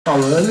So a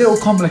little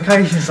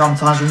complication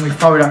sometimes when we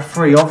throw that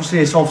free. Obviously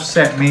it's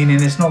offset, meaning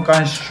it's not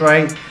going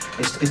straight,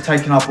 it's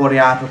taking our body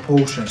out of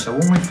proportion. So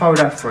when we throw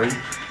that free,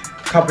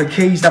 a couple of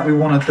keys that we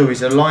want to do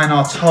is align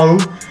our toe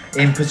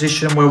in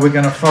position where we're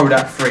going to throw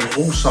that free.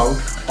 Also,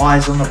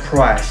 eyes on the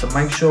prize. So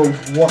make sure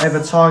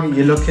whatever target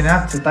you're looking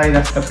at, today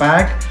that's the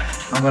bag,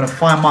 I'm going to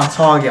find my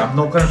target. I'm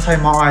not going to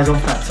take my eyes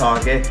off that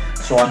target,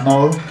 so I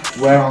know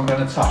where I'm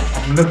going to touch.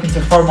 I'm looking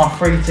to throw my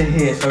free to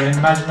here, so in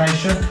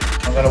imagination,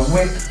 I'm going to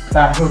whip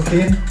that hook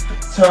in,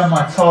 turn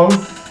my toe,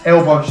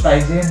 elbow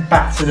stays in,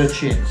 back to the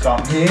chin. So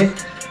I'm here,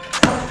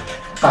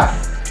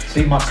 back.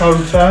 See my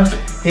toe turns,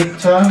 hip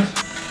turns,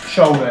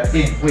 shoulder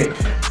in, whip,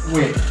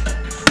 whip, whip.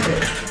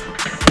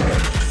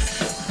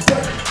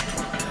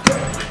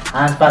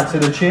 Hands back to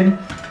the chin.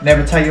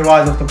 Never take your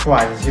eyes off the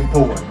prize, it's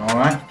important,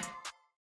 alright?